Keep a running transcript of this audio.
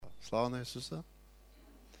Слава на Исуса.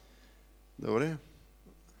 Добре.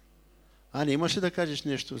 Ани, имаш ли да кажеш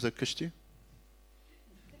нещо за къщи?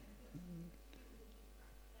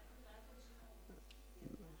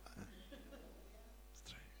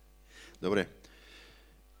 Добре.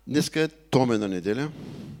 Днеска е Томина неделя.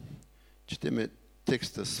 Четеме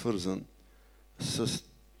текста, свързан с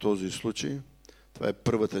този случай. Това е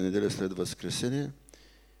първата неделя след Възкресение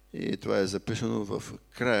и това е записано в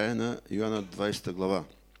края на Йоанна 20 глава,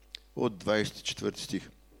 от 24 стих.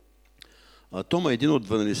 А Тома, един от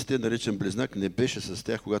 12-те, наречен Близнак, не беше с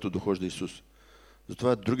тях, когато дохожда Исус.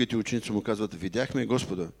 Затова другите ученици му казват: видяхме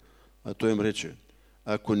Господа. А той им рече: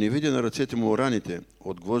 ако не видя на ръцете му раните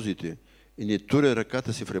от гвоздите и не туря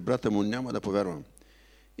ръката си в ребрата му, няма да повярвам.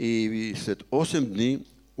 И след 8 дни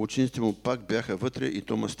учениците му пак бяха вътре и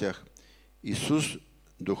Тома с тях. Исус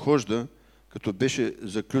дохожда, като беше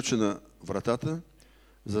заключена вратата,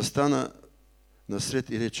 застана насред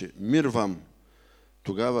и рече: мир вам!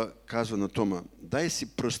 Тогава казва на Тома: дай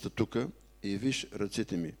си пръста тука и виж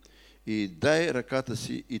ръцете ми, и дай ръката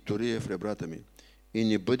си и тори я в ребрата ми, и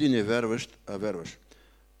не бъди невярващ, а вярваш.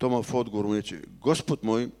 Тома в отговор му рече: Господ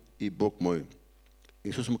мой и Бог мой.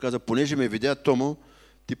 Исус му каза: понеже ме видя, Томо,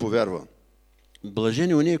 ти повярва.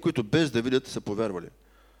 Блажени уния, които без да видят са повярвали.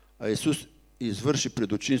 А Исус извърши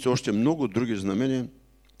пред ученици още много други знамения,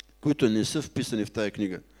 които не са вписани в тая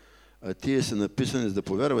книга. А тие са написани, за да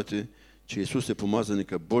повярвате, че Исус е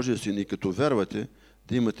помазаника Божия син, и като вярвате,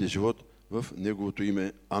 да имате живот в Неговото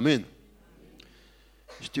име. Амин.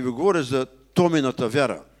 Ще ви говоря за Томината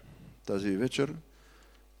вяра тази вечер.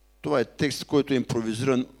 Това е текст, който е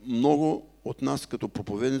импровизиран много от нас като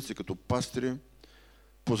проповедници, като пастири.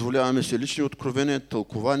 Позволяваме се лични откровения,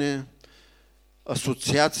 тълкования,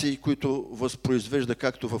 асоциации, които възпроизвежда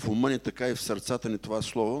както в ума ни, така и в сърцата ни това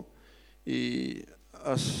слово. И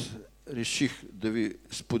аз реших да ви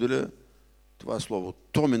споделя това слово.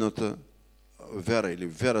 Томината вяра или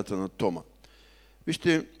вярата на Тома.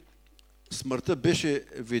 Вижте, смъртта беше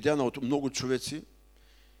видяна от много човеци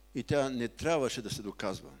и тя не трябваше да се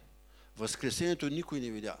доказва. Възкресението никой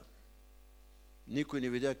не видя. Никой не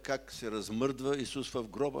видя как се размърдва Исус в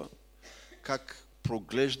гроба, как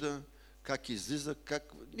проглежда, как излиза,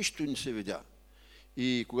 как... Нищо не се видя.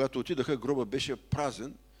 И когато отидаха, гроба беше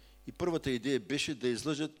празен и първата идея беше да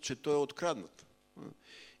излъжат, че той е откраднат.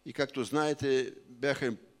 И както знаете,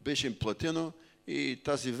 беше им платено и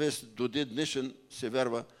тази вест до ден днешен се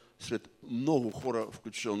вярва сред много хора,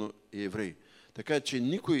 включително и евреи. Така че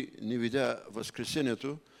никой не видя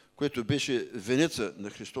възкресението, което беше венеца на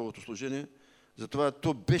Христовото служение. Затова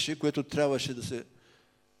то беше, което трябваше да се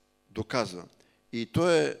доказва. И то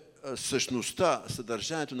е същността,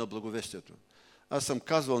 съдържанието на благовестието. Аз съм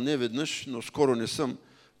казвал не веднъж, но скоро не съм.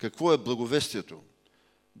 Какво е благовестието?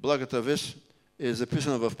 Благата вест е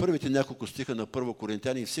записана в първите няколко стиха на Първо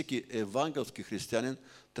Коринтяни и всеки евангелски християнин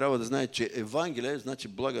трябва да знае, че Евангелие значи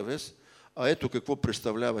блага вест, а ето какво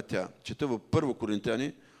представлява тя. Чета в Първо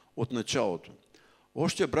Коринтяни от началото.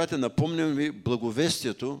 Още, братя, напомням ви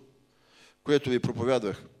благовестието, което ви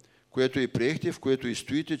проповядвах, което и приехте, в което и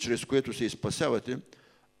стоите, чрез което се изпасявате,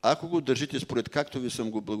 ако го държите според както ви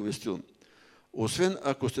съм го благовестил. Освен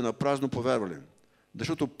ако сте напразно повярвали.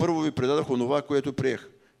 Защото първо ви предадох онова, което приех.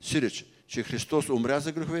 Сиреч, че Христос умря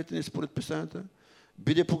за греховете ни според Писанията,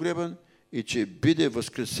 биде погребан и че биде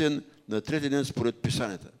възкресен на трети ден според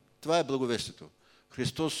Писанията. Това е благовестието.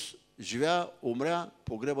 Христос живя, умря,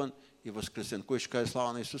 погребан и възкресен. Кой ще каже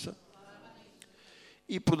слава на Исуса?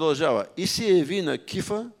 И продължава. И се яви на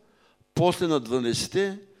Кифа, после на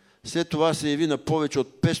 12-те, след това се яви на повече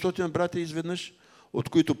от 500 братя изведнъж, от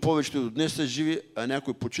които повечето до днес са живи, а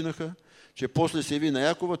някои починаха, че после се яви на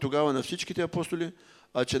Якова, тогава на всичките апостоли,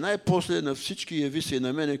 а че най-после на всички яви се и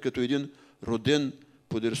на мене като един роден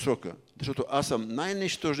подир срока. Защото аз съм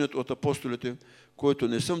най-нищожният от апостолите, който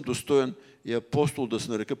не съм достоен и апостол да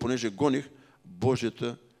се нарека, понеже гоних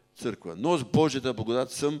Божията църква. Но с Божията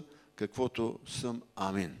благодат съм каквото съм.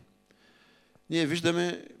 Амин. Ние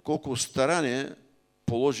виждаме колко старание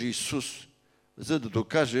положи Исус, за да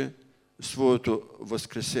докаже своето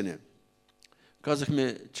възкресение.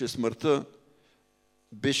 Казахме, че смъртта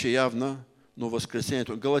беше явна, но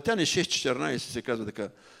възкресението. Галатяни 6.14 се казва така: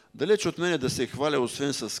 далеч от мене да се хваля,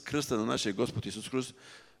 освен с кръста на нашия Господ Исус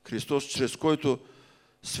Христос, чрез който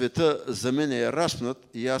света за мен е разпнат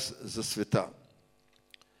и аз за света.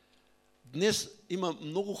 Днес има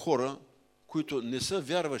много хора, които не са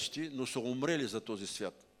вярващи, но са умрели за този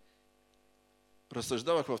свят.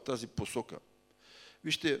 Разсъждавах в тази посока.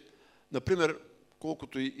 Вижте, например,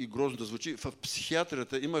 колкото и грозно да звучи, в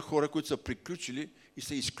психиатрията има хора, които са приключили и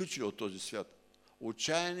са изключили от този свят.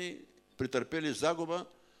 Отчаяни, претърпели загуба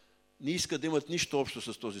не искат да имат нищо общо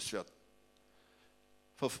с този свят.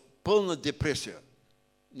 В пълна депресия.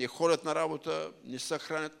 Не ходят на работа, не се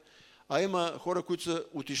хранят. А има хора, които са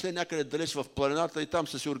отишли някъде далеч в планината и там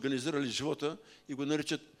са си организирали живота и го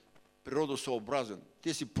наричат природосъобразен.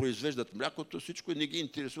 Те си произвеждат млякото, всичко и не ги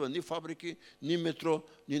интересува ни фабрики, ни метро,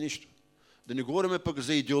 ни нищо. Да не говорим пък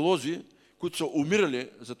за идеолози, които са умирали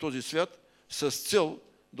за този свят с цел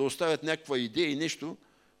да оставят някаква идея и нещо,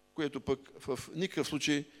 което пък в никакъв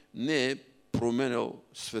случай не е променял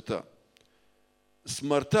света.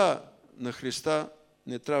 Смъртта на Христа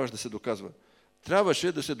не трябваше да се доказва.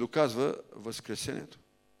 Трябваше да се доказва възкресението.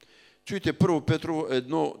 Чуйте 1 Петрово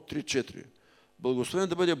 1:3-4. Благословен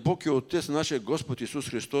да бъде Бог и Отец на нашия Господ Исус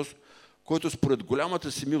Христос, който според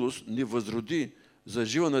голямата си милост ни възроди за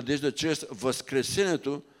жива надежда чрез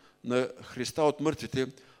възкресението на Христа от мъртвите,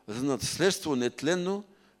 за наследство нетленно,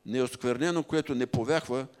 неосквернено, което не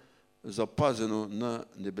повяхва, запазено на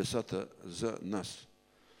небесата за нас.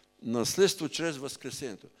 Наследство чрез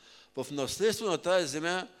възкресението. В наследство на тази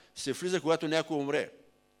земя се влиза, когато някой умре.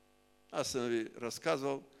 Аз съм ви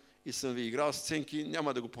разказвал и съм ви играл сценки,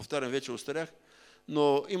 няма да го повтарям, вече остарях,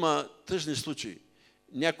 но има тъжни случаи.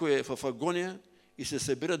 Някой е в агония и се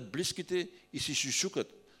събират близките и си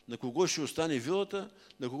шушукат. На кого ще остане вилата,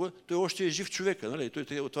 на кого... Той още е жив човека, нали? Той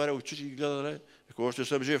те отваря очите и гледа, нали? Ако още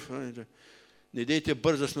съм жив. Нали? Не дейте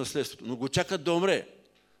бърза с наследството, но го чакат да умре,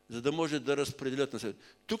 за да може да разпределят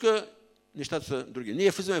наследството. Тук нещата са други.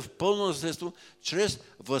 Ние влизаме в пълно наследство чрез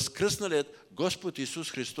възкръсналият Господ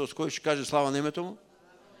Исус Христос. Кой ще каже слава на името му?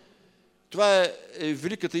 Това е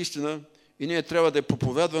великата истина и ние трябва да я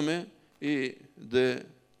проповядваме и да я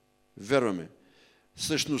верваме.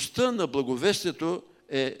 Същността на благовестието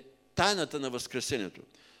е тайната на възкресението.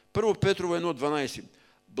 1 Петрово 1:12.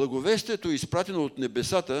 Благовестието е изпратено от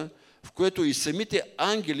небесата, в което и самите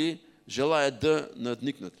ангели желаят да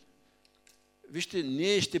надникнат. Вижте,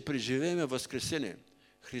 ние ще преживеем възкресение.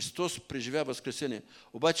 Христос преживя възкресение.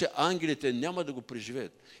 Обаче ангелите няма да го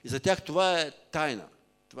преживеят. И за тях това е тайна.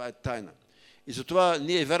 Това е тайна. И затова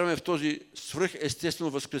ние вярваме в този свръхестествено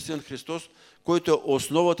възкресен Христос, който е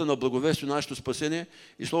основата на благовестието на нашето спасение.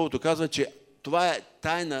 И Словото казва, че това е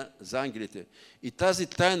тайна за ангелите. И тази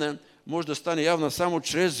тайна може да стане явна само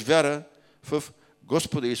чрез вяра в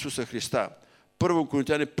Господа Исуса Христа. 1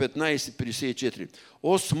 Коринтяни 15:54.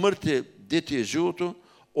 О смъртте, дете е жилото,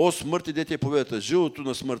 о смъртте, дете е победата. Жилото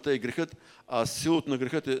на смъртта е грехът, а силото на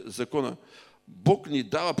грехът е закона. Бог ни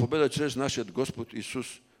дава победа чрез нашия Господ Исус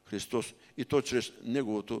Христос и то чрез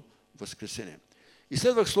Неговото възкресение.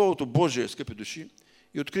 Изследвах Словото Божие, скъпи души,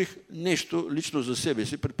 и открих нещо лично за себе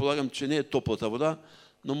си. Предполагам, че не е топлата вода,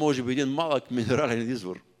 но може би един малък минерален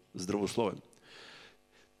извор, здравословен.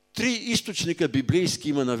 3 източника библейски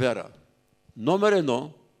има на вяра. Номер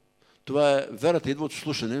 1, това е вярата идва от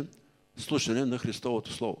слушане на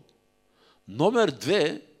Христовото Слово. Номер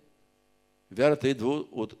 2, вярата идва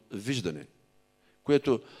от виждане,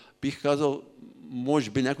 което бих казал, може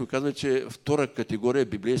би някой казва, че е втора категория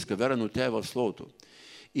библейска вяра, но тя е в Словото.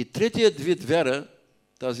 И третият вид вяра,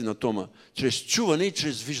 тази на Тома, чрез чуване и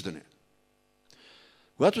чрез виждане.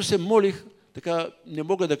 Когато се молих, така не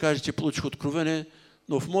мога да кажа, че получих откровение,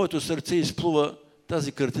 но в моето сърце изплува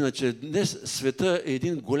тази картина, че днес света е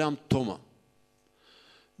един голям Тома.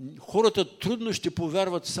 Хората трудно ще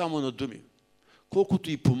повярват само на думи.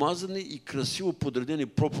 Колкото и помазани, и красиво подредени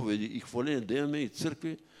проповеди, и хвалени да имаме, и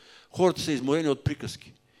църкви, хората са изморени от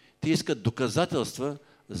приказки. Те искат доказателства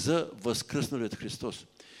за възкръсналият Христос.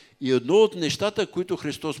 И едно от нещата, които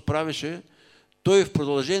Христос правеше, той в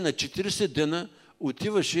продължение на 40 дена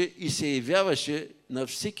отиваше и се явяваше на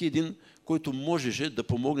всеки един, който можеше да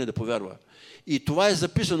помогне да повярва. И това е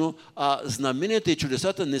записано, а знаменията и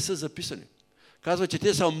чудесата не са записани. Казва, че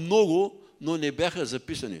те са много, но не бяха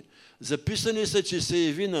записани. Записани са, че се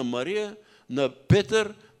яви на Мария, на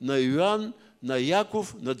Петър, на Йоан, на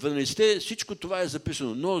Яков, на 12-те, всичко това е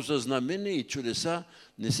записано. Но за знамения и чудеса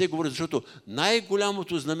не се говори, защото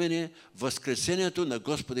най-голямото знамение е възкресението на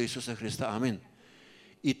Господа Исуса Христа. Амин.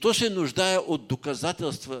 И то се нуждае от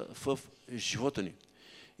доказателства в живота ни.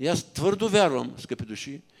 И аз твърдо вярвам, скъпи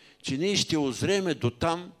души, че ние ще озреме до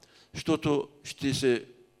там, защото ще се,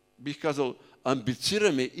 бих казал,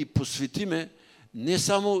 амбицираме и посветиме не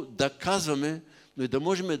само да казваме, но и да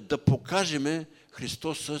можем да покажем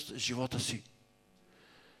Христос с живота си.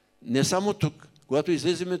 Не само тук, когато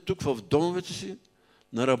излеземе тук в домовете си,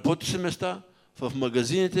 на работните си места, в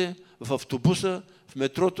магазините, в автобуса, в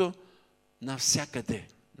метрото, навсякъде.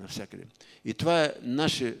 Навсякъде. И това е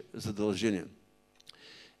наше задължение.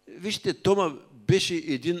 Вижте, Тома беше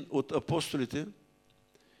един от апостолите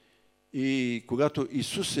и когато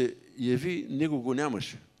Исус се яви, него го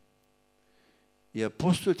нямаше. И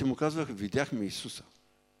апостолите му казваха, видяхме Исуса.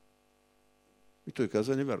 И той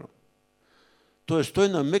каза, не вярвам. Тоест, той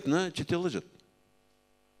намекна, че те лъжат.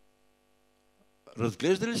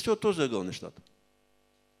 Разглеждали сте от този ъгъл нещата?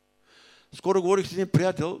 Скоро говорих с един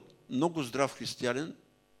приятел, много здрав християнин,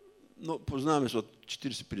 но познаваме се от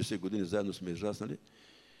 40-50 години, заедно сме израснали.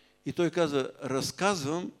 И той каза,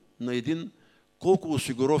 разказвам на един колко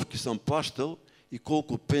осигуровки съм плащал и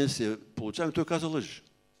колко пенсия получавам. И той каза, лъжиш.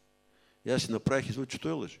 И аз си направих извод, че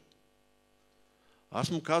той лъжи.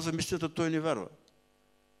 Аз му казвам истината, той не вярва.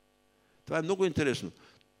 Това е много интересно.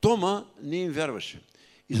 Тома не им вярваше.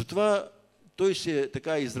 И затова той се е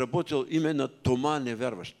така изработил име на Тома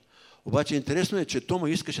невярващ. Обаче интересно е, че Тома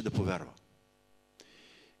искаше да повярва.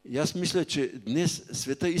 И аз мисля, че днес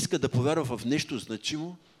света иска да повярва в нещо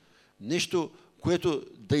значимо, нещо, което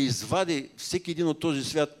да извади всеки един от този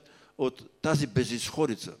свят от тази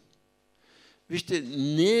безизходица. Вижте,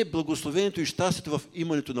 не е благословението и щастието в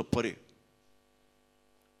имането на пари.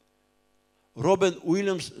 Робен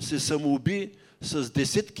Уилямс се самоуби с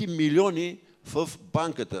десетки милиони в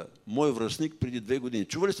банката. Мой връстник преди 2 години.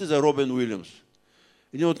 Чували сте за Робен Уилямс?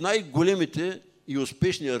 Един от най-големите и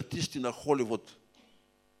успешни артисти на Холивуд.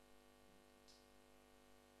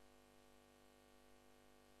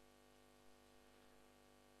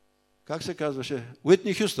 Как се казваше?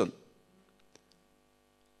 Уитни Хюстън.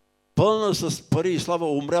 Пълна с пари и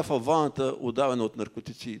слава, умря във ваната, удавена от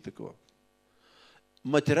наркотици и такова.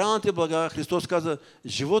 Материалните блага, Христос каза,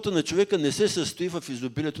 живота на човека не се състои в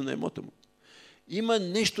изобилието на имота му. Има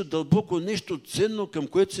нещо дълбоко, нещо ценно, към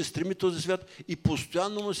което се стреми този свят и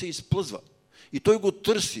постоянно му се изплъзва. И той го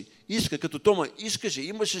търси, иска, като Тома, искаше,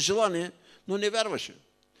 имаше желание, но не вярваше.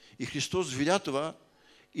 И Христос видя това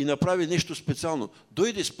и направи нещо специално.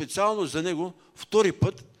 Дойде специално за него втори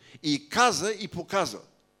път и каза и показа.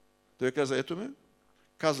 Той каза, ето ме,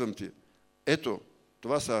 казвам ти, ето,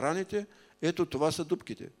 това са раните, ето, това са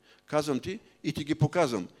дупките. Казвам ти и ти ги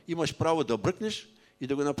показвам. Имаш право да бръкнеш и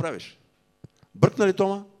да го направиш. Бръкна ли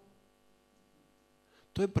Тома?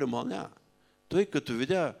 Той премълня. Той като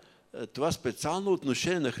видя това специално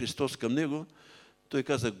отношение на Христос към него, той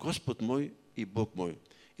каза, Господ мой и Бог мой.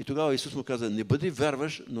 И тогава Исус му каза, не бъди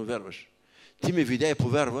вярваш, но вярваш. Ти ме видя и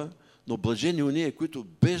повярва, но блажени уния, които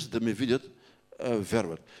без да ме видят,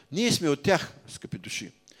 вярват. Ние сме от тях, скъпи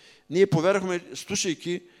души. Ние повярвахме,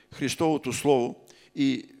 слушайки Христовото Слово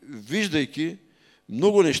и виждайки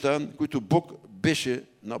много неща, които Бог беше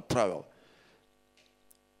направил.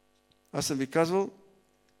 Аз съм ви казвал,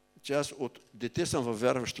 че аз от дете съм във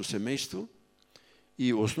вярващо семейство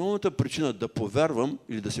и основната причина да повярвам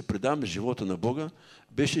или да се предам живота на Бога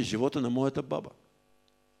беше живота на моята баба.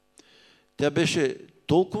 Тя беше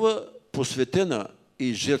толкова посветена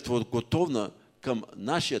и жертвоготовна към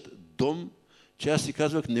нашият дом, че аз си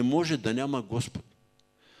казвах, не може да няма Господ.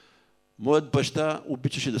 Моят баща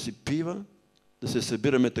обичаше да се пива, да се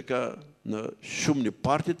събираме така на шумни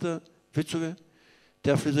партита, вицове.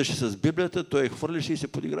 Тя влизаше с Библията, той я хвърляше и се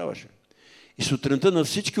подиграваше. И сутринта на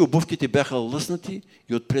всички обувките бяха лъснати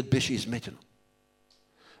и отпред беше изметено.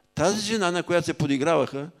 Тази жена, на която се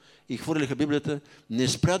подиграваха и хвърляха Библията, не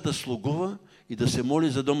спря да слугува и да се моли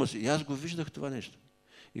за дома си. И аз го виждах това нещо.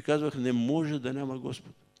 И казвах, не може да няма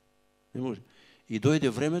Господ. Не може. И дойде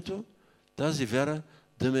времето тази вяра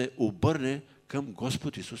да ме обърне към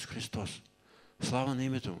Господ Исус Христос. Слава на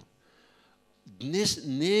името му. Днес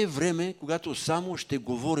не е време, когато само ще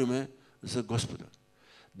говориме за Господа.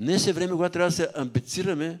 Днес е време, когато трябва да се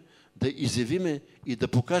амбицираме, да изявиме и да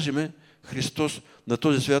покажеме Христос на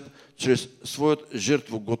този свят чрез своят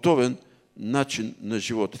жертвоготовен начин на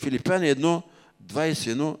живот. Филипяни 1,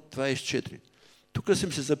 21, 24. Тук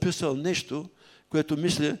съм се записал нещо, което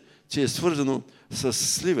мисля, че е свързано с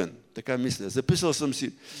Сливен. Така мисля. Записал съм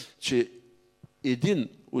си, че един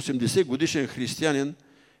 80 годишен християнин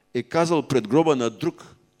е казал пред гроба на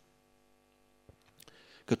друг.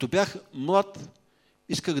 Като бях млад,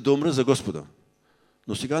 исках да умра за Господа.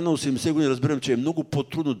 Но сега на 80 години разбирам, че е много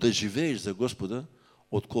по-трудно да живееш за Господа,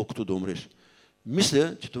 отколкото да умреш.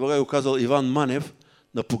 Мисля, че това го казал Иван Манев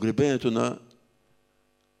на погребението на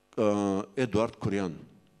Едуард Кориан.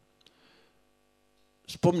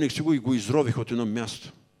 Спомних си го и го изрових от едно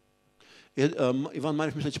място. Иван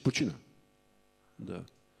Манев мисля, че почина. Да.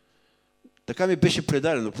 Така ми беше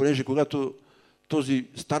предадено, понеже когато този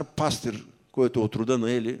стар пастир, който е от рода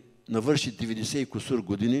на Ели, навърши 90 и кусур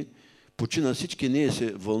години, почина, всички ние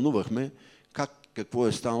се вълнувахме какво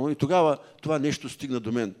е станало и тогава това нещо стигна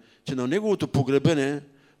до мен, че на неговото погребение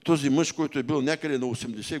този мъж, който е бил някъде на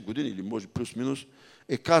 80 години или може плюс-минус,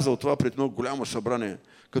 е казал това пред едно голямо събрание.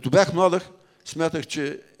 Като бях смятах,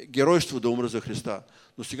 че геройство да умра за Христа.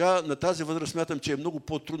 Но сега на тази възраст смятам, че е много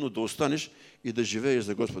по-трудно да останеш и да живееш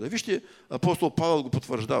за Господа. Вижте, апостол Павел го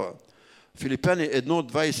потвърждава. Филипяни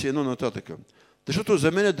 1:21 нататък. Защото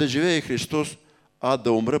за мен да живее е Христос, а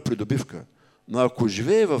да умра придобивка. Но ако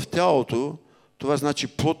живее в тялото, това значи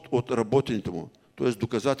плод от работенето му, т.е.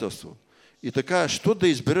 доказателство. И така, що да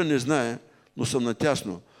избера не знае, но съм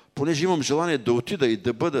натясно, понеже имам желание да отида и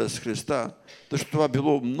да бъда с Христа, защото това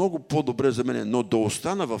било много по-добре за мен, но да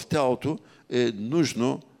остана в тялото е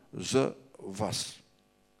нужно за вас.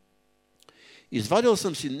 Извадил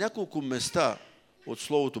съм си няколко места от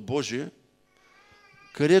Словото Божие,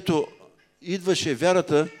 където идваше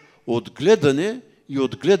вярата от гледане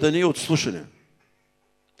и от слушане.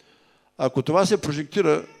 Ако това се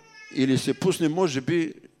прожектира или се пусне, може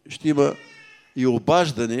би ще има и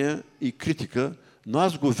обаждания, и критика, но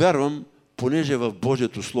аз го вярвам, понеже е в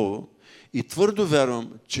Божието Слово и твърдо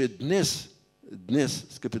вярвам, че днес,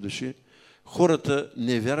 скъпи души, хората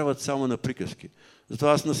не вярват само на приказки.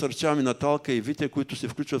 Затова аз насърчавам и Наталка и Витя, които се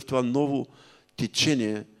включват в това ново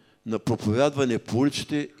течение на проповядване по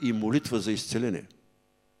улиците и молитва за изцеление.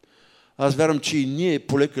 Аз вярвам, че и ние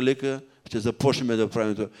полека-лека ще започнем да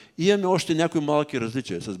правим това. И имаме още някои малки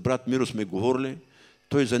различия. С брат Миро сме говорили,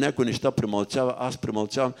 той за някои неща премълчава, аз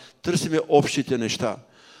премълчавам. Търсиме общите неща.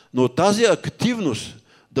 Но тази активност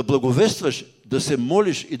да благовестваш, да се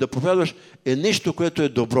молиш и да проповядваш е нещо, което е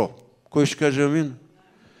добро. Кой ще каже амин?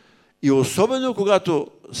 И особено когато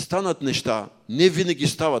станат неща, не винаги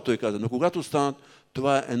става, той каза, но когато станат,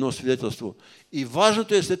 това е едно свидетелство. И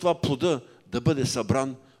важното е след това плода да бъде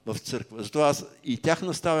събран в църква. Затова аз и тях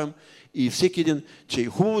наставям, и всеки един, че е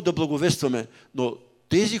хубаво да благовестваме, но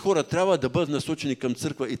тези хора трябва да бъдат насочени към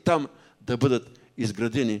църква и там да бъдат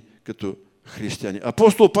изградени като християни.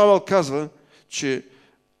 Апостол Павел казва, че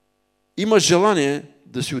има желание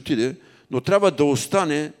да си отиде, но трябва да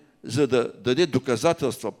остане, за да даде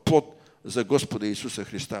доказателства, плод за Господа Исуса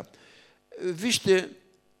Христа. Вижте,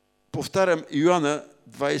 повтарям Йоанна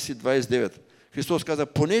 20:29. Христос каза,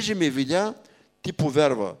 понеже ме видя, ти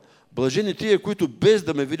повярва. Блажени тия, които без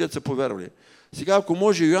да ме видят са повярвали. Сега, ако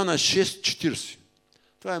може, Йоанна 6:40.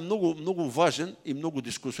 Това е много, много важен и много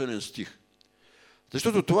дискусионен стих.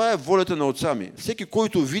 Защото това е волята на Отца ми. Всеки,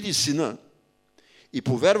 който види Сина и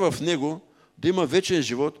повярва в Него, да има вечен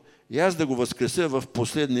живот и аз да го възкреся в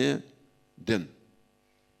последния ден.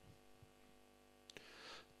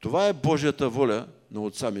 Това е Божията воля на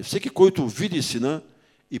Отца ми. Всеки, който види Сина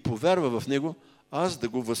и повярва в Него, аз да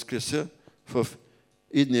го възкреся в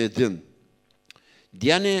идния ден.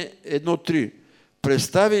 Деяние 1:3.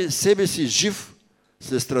 Представи себе си жив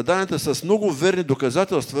след страданията с много верни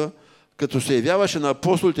доказателства, като се явяваше на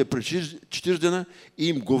апостолите пред 40 дена и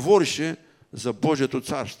им говореше за Божието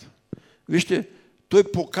царство. Вижте, той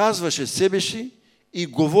показваше себе си и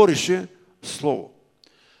говореше Слово.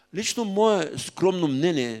 Лично мое скромно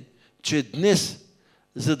мнение е, че днес,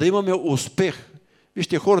 за да имаме успех,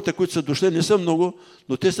 вижте, хората, които са дошли, не са много,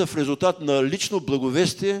 но те са в резултат на лично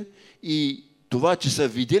благовестие и това, че са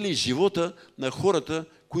видели живота на хората,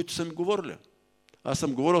 които са ми говорили. Аз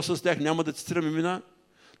съм говорил с тях, няма да цитирам имена,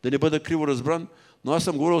 да не бъда криво разбран, но аз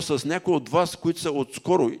съм говорил с някои от вас, които са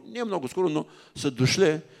отскоро, не много скоро, но са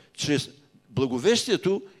дошли чрез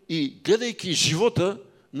благовестието и гледайки живота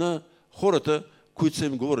на хората, които са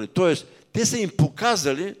им говорили. Тоест, те са им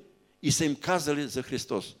показали и са им казали за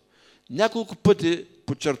Христос. Няколко пъти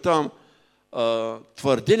подчертавам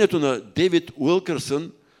твърдението на Дейвид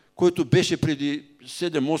Уилкърсън, който беше преди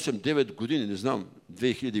 7, 8, 9 години, не знам,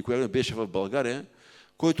 2000, когато беше в България,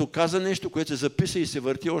 който каза нещо, което се записа и се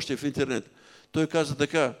върти още в интернет. Той каза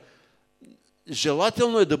така,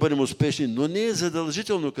 желателно е да бъдем успешни, но не е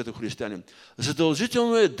задължително като християни.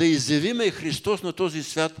 Задължително е да изявиме Христос на този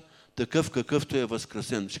свят такъв, какъвто е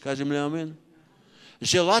възкресен. Ще кажем ли амин?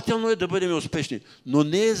 Желателно е да бъдем успешни, но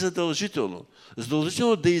не е задължително.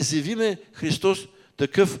 Задължително да изявиме Христос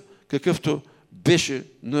такъв, какъвто беше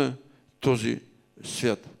на този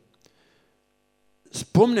свят.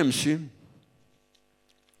 Спомням си,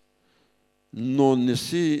 но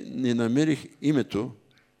не намерих името.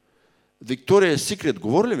 Виктория Сикрет,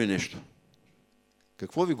 говори ли ви нещо?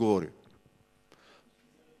 Какво ви говори?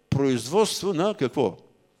 Производство на какво?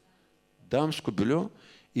 Дамско бельо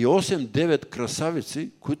и 8-9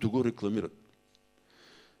 красавици, които го рекламират.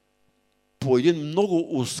 По един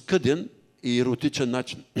много оскъден и еротичен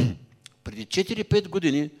начин. Преди 4-5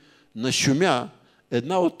 години нашумя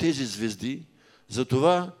една от тези звезди за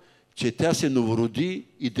това, че тя се новороди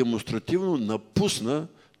и демонстративно напусна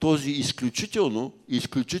този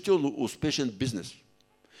изключително успешен бизнес.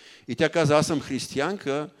 И тя каза, аз съм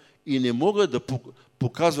християнка и не мога да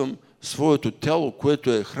показвам своето тяло,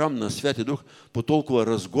 което е храм на Святия Дух, по толкова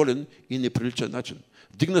разголен и неприличен начин.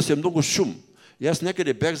 Вдигна се много шум. И аз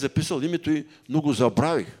някъде бях записал името и, но го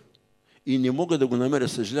забравих. И не мога да го намеря,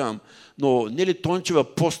 съжалявам. Но Нели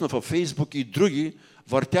Тончева постна във Фейсбук и други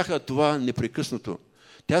въртяха това непрекъснато.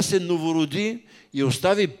 Тя се новороди и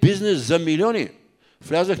остави бизнес за милиони.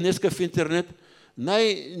 Влязах днеска в интернет.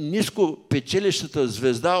 Най-ниско печелищата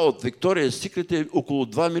звезда от Victoria's Secret е около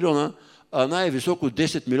 2 милиона, а най-високо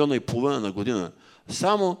 10 милиона и половина на година.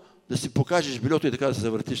 Само да си покажеш билето и така да се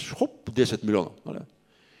завъртиш, хоп, 10 милиона.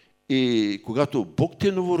 И когато Бог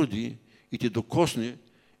те новороди и те докосне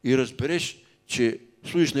и разбереш, че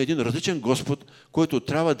служиш на един различен Господ, който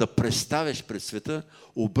трябва да представиш пред света,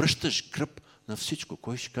 обръщаш гръб на всичко.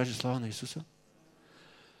 Кой ще каже слава на Исуса?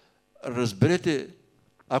 Разберете,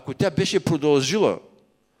 ако тя беше продължила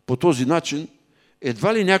по този начин,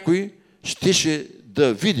 едва ли някой щеше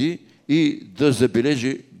да види и да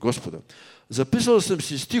забележи Господа. Записал съм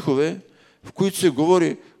си стихове, в които се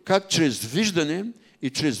говори как чрез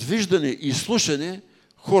виждане и слушане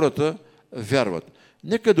хората вярват.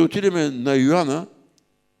 Нека да отидем на Йоанна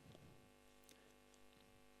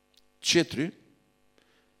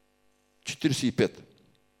 4:45.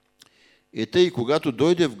 И тъй, когато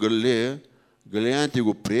дойде в Галилея, галилеяните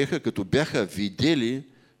го приеха, като бяха видели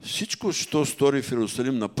всичко, що стори в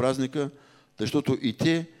Иерусалим на празника, защото и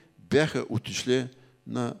те бяха отишли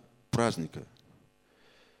на празника.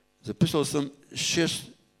 Записал съм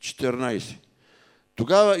 6:14.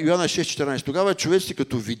 Тогава, Йоанна 6:14, тогава човеците,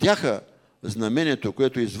 като видяха знамението,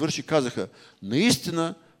 което извърши, казаха,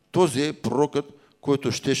 наистина този е пророкът,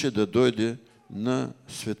 който щеше да дойде на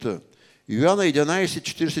света. Йоанна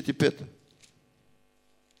 11:45.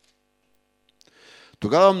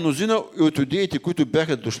 Тогава мнозина от юдеите, които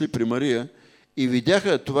бяха дошли при Мария и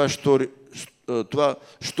видяха това,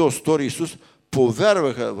 що стори Исус,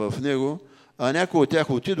 повярваха в Него, а някои от тях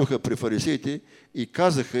отидоха при фарисеите и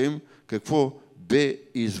казаха им какво бе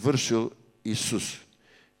извършил Исус.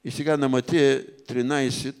 И сега на Матея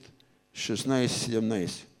 13, 16,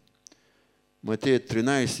 17. Матея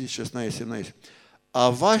 13, 16, 17. А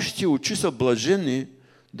вашите очи са блаженни,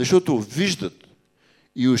 защото виждат,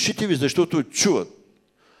 и ушите ви, защото чуват.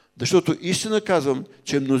 Защото истина казвам,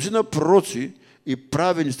 че мнозина пророци и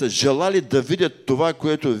праведни са желали да видят това,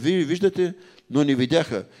 което вие виждате, но не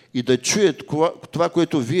видяха, и да чуят това,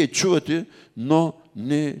 което вие чувате, но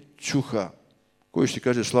не чуха. Кой ще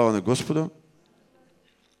каже слава на Господа?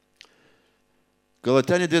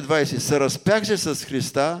 Галатяни 2:20. Се разпях се с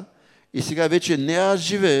Христа и сега вече не аз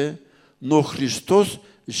живее, но Христос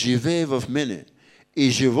живее в мене. И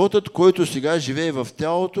животът, който сега живее в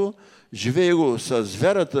тялото, живее го с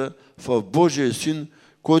вярата в Божия Син,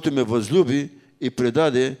 който ме възлюби и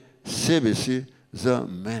предаде себе си за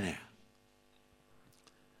мене.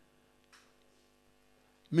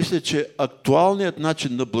 Мисля, че актуалният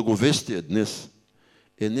начин на благовестие днес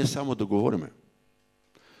е не само да говорим,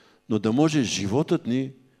 но да може животът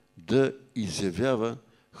ни да изявява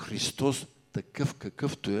Христос такъв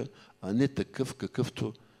какъвто е, а не такъв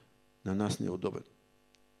какъвто на нас не е удобен.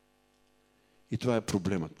 И това е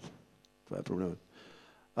проблемът. Това е проблемът.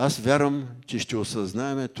 Аз вярвам, че ще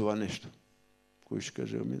осъзнаем това нещо. Кой ще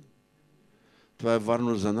каже амин? Това е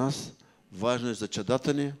важно за нас, важно е за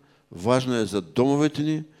чадата ни, важно е за домовете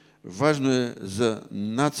ни, важно е за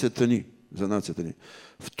нацията ни.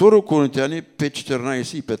 Второ Коринтияни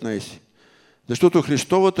 5:14 и 15. Защото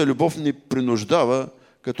Христовата любов ни принуждава,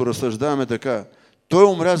 като разсъждаваме така. Той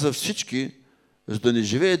умря за всички, за да не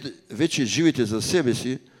живеят вече живите за себе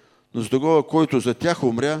си, но за того, който за тях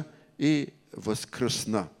умря и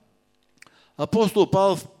възкръсна. Апостол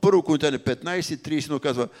Павел в 1 Коринтияни 15:31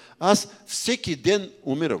 казва, аз всеки ден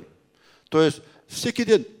умирам. Тоест, всеки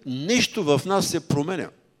ден нещо в нас се променя.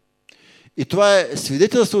 И това е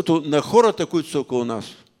свидетелството на хората, които са около нас.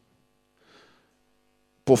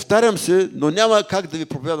 Повтарям се, но няма как да ви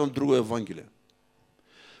проповядвам друго Евангелие.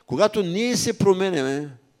 Когато ние се променяме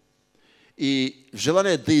и в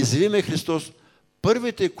желание да изявиме Христос,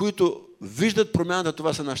 първите, които виждат промяната,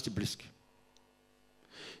 това са нашите близки.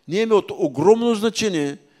 Ние имаме от огромно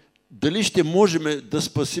значение дали ще можем да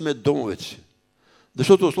спасиме домовете си.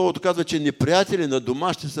 Защото Словото казва, че неприятели на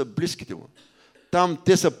дома ще са близките му. Там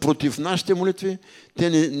те са против нашите молитви, те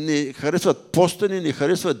не харесват поста ни, не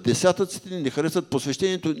харесват десятъците ни, не харесват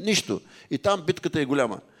посвещението, нищо. И там битката е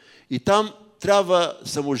голяма. И там трябва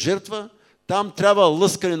саможертва, там трябва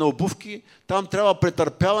лъскане на обувки, там трябва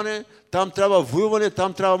претърпяване, там трябва воюване,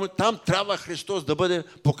 там трябва Христос да бъде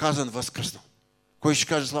показан възкръснал. Кой ще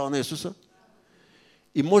каже слава на Исуса?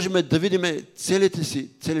 И можем да видим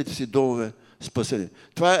целите си домове спасени.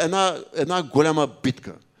 Това е една голяма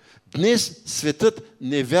битка. Днес светът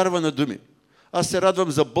не вярва на думи. Аз се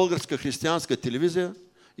радвам за българска християнска телевизия,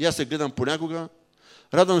 и аз се гледам понякога.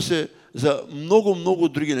 Радвам се за много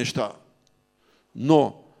други неща.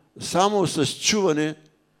 Но само с чуване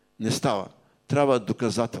не става. Трябва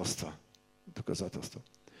доказателства.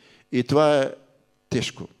 И това е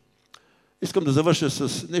тежко. Искам да завърша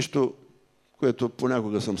с нещо, което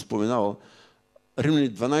понякога съм споменавал.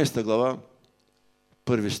 Римляни 12 глава,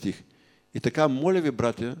 1 стих. И така, моля ви,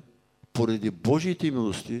 братя, поради Божиите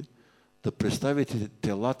милости, да представите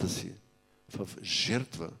телата си в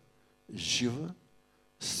жертва, жива,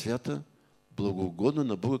 свята, благоугодна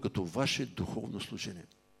на Бога като ваше духовно служение.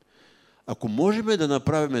 Ако можем да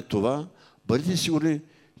направим това, бъдете сигурни,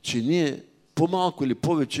 че ние по-малко или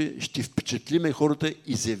повече ще впечатлиме хората,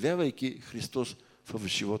 изявявайки Христос в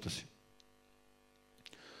живота си.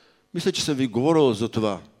 Мисля, че съм ви говорил за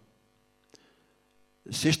това.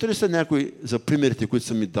 Сеща ли са някой за примерите, които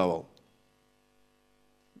съм ми давал?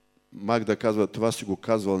 Магда казва, това си го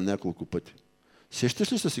казвал няколко пъти.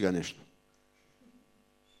 Сещаш ли са сега нещо?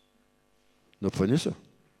 Напъни са.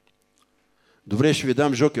 Добре, ще ви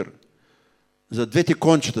дам жокер. За двете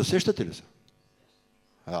кончета, сещате ли са?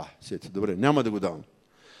 Сети, добре, няма да го давам.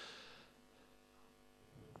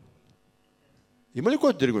 Има ли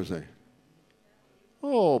който да го знае?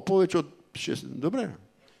 Повече от 6. Добре.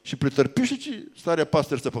 Ще претърпиш ли, че стария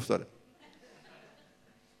пастор се повтаря?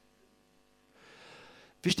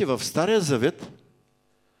 Вижте, в Стария Завет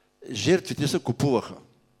жертвите се купуваха.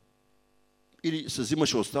 Или се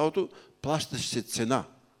взимаше останалото, плащаше се цена.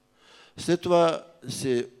 След това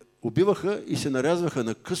се убиваха и се нарязваха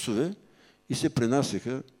на късове и се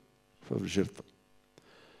пренасяха в жертва.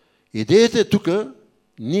 Идеята е тук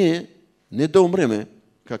ние не да умреме,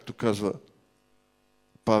 както казва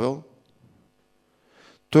Павел.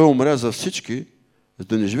 Той умря за всички, за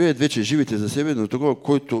да не живеят вече живите за себе, но такова,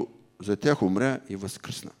 който за тях умря и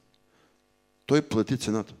възкръсна. Той плати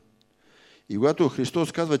цената. И когато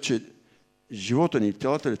Христос казва, че живота ни,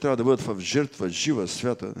 телата ни трябва да бъдат в жертва, жива,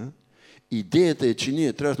 свята, идеята е, че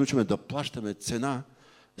ние трябва да научим да плащаме цена,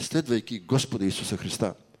 следвайки Господа Исуса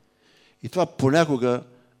Христа. И това понякога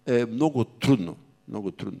е много трудно.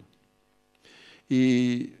 Много трудно.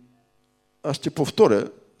 И аз ще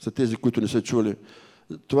повторя за тези, които не са чували,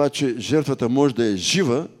 това, че жертвата може да е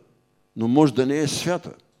жива, но може да не е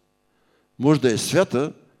свята. Може да е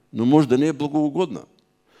свята, но може да не е благоугодна.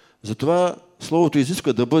 Затова Словото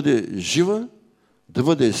изисква да бъде жива, да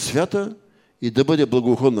бъде свята и да бъде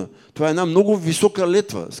благоугодна. Това е една много висока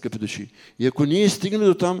летва, скъпи души. И ако ние стигнем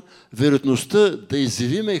до там, вероятността да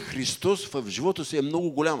изявиме Христос в живота си е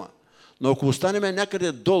много голяма. Но ако останем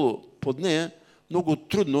някъде долу под нея, много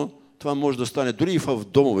трудно това може да стане, дори и в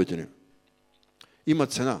домовете ни. Има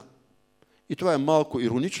цена. И това е малко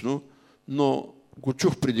иронично, но го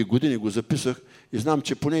чух преди години, го записах и знам,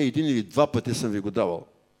 че поне един или два пъти съм ви го давал.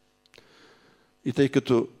 И тъй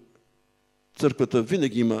като църквата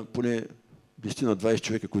винаги има поне 10 на 20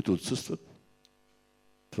 човека, които отсъстват,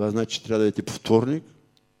 това значи, че трябва да идете по вторник,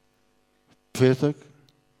 петък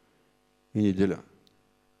и неделя.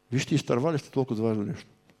 Вижте, изтървали сте толкова важно нещо.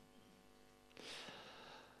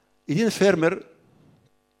 Един фермер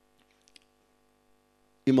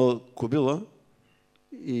имал кобила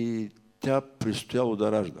и тя предстояло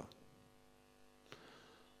да ражда.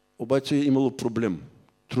 Обаче имало проблем.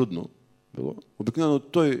 Трудно било. Обикновено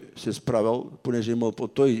той се справял, понеже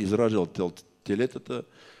той израждал телетата,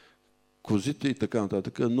 козите и така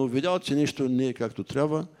нататък, но видял, че нещо не е както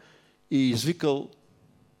трябва и извикал,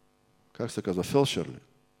 как се казва, фелшер ли?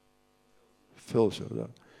 Фелшер, да.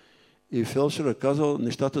 И фелшерът казал,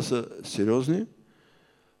 нещата са сериозни.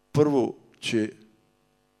 Първо, че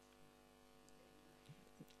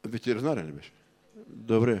ветеринарен ли беше?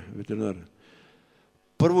 Добре, ветеринарен.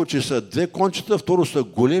 Първо, че са две кончета, второ са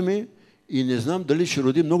големи и не знам дали ще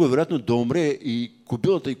роди, много вероятно да умре и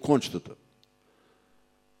кобилата и кончетата.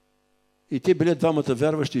 И те били двамата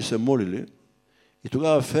вярващи и се молили. И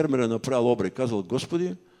тогава фермера направил обрек, казал,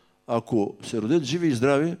 Господи, ако се родят живи и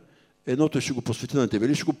здрави, едното ще го посвети на тебе.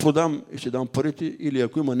 Или ще го продам и ще дам парите, или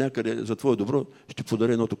ако има някъде за твое добро, ще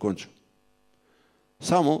подаря едното конче.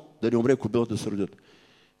 Само да не умре кобилата да се родят.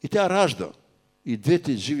 И тя ражда. И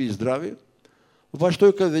двете живи и здрави. Обаче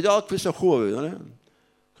той като видял какви са хубави. Нали?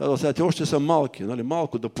 Казал, сега те още са малки, нали?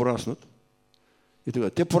 Малко да пораснат. И така,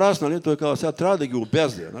 те пораснали, той казал, сега трябва да ги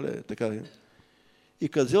обязля. Нали? Така. И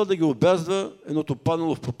като взел да ги обязва, едното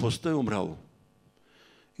паднало в пропастта и умряло.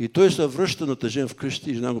 И той се връща натъжен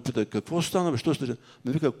вкъщи и жена го пита, какво стана, що стана?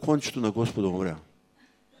 Ме вика, кончето на Господа умря.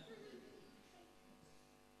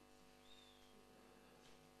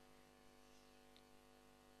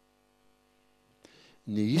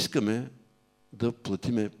 не искаме да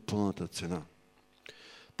платиме пълната цена.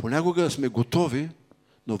 Понякога сме готови,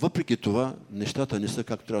 но въпреки това нещата не са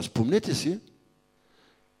както трябва. Спомнете си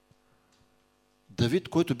Давид,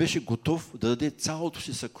 който беше готов да даде цялото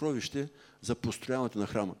си съкровище за построяването на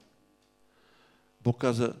храма. Бог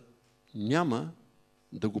каза, няма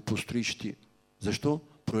да го построиш ти. Защо?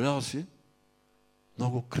 Пролял си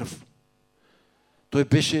много кръв. Той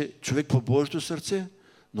беше човек по Божието сърце,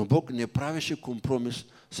 но Бог не правеше компромис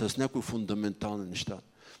с някои фундаментални неща.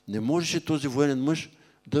 Не можеше този военен мъж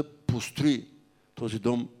да построи този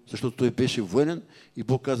дом, защото той беше военен и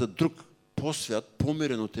Бог каза, друг по-свят,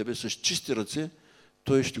 по-мирен от тебе, с чисти ръце,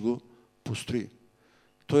 той ще го построи.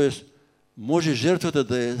 Тоест, може жертвата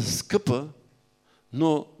да е скъпа,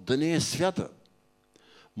 но да не е свята.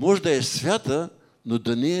 Може да е свята, но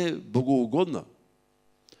да не е богоугодна.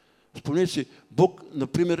 Спомнете си, Бог,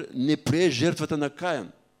 например, не прие жертвата на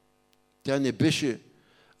Каян. Тя не беше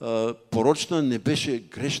порочна, не беше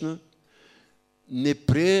грешна. Не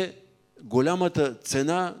прие голямата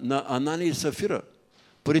цена на Анания и Сафира.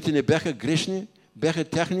 Парите не бяха грешни, бяха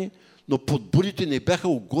тяхни, но подбудите не бяха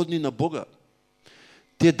угодни на Бога.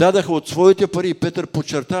 Те дадаха от своите пари и Петър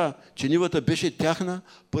подчерта, че нивата беше тяхна,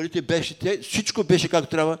 парите беше, всичко беше както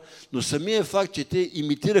трябва, но самия факт, че те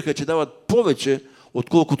имитираха, че дават повече,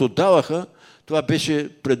 отколкото даваха, това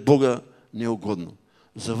беше пред Бога неугодно.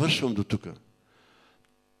 Завършвам до тук.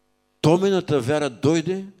 Томината вяра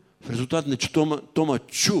дойде в резултат на че Тома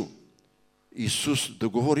чу Исус да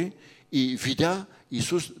говори и видя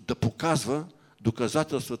Исус да показва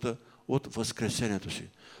доказателствата от възкресението си.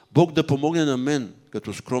 Бог да помогне на мен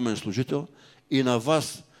като скромен служител и на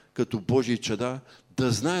вас като Божии чада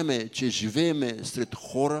да знаеме, че живееме сред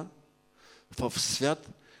хора в свят,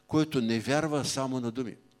 който не вярва само на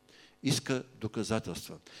думи. Иска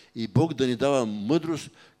доказателства. И Бог да ни дава мъдрост,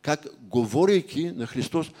 как говорейки на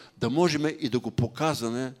Христос, да можем и да го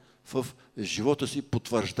показваме в живота си,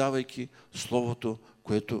 потвърждавайки Словото,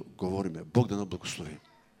 което говориме. Бог да ни благослови.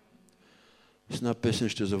 С една песен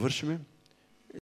ще завършим.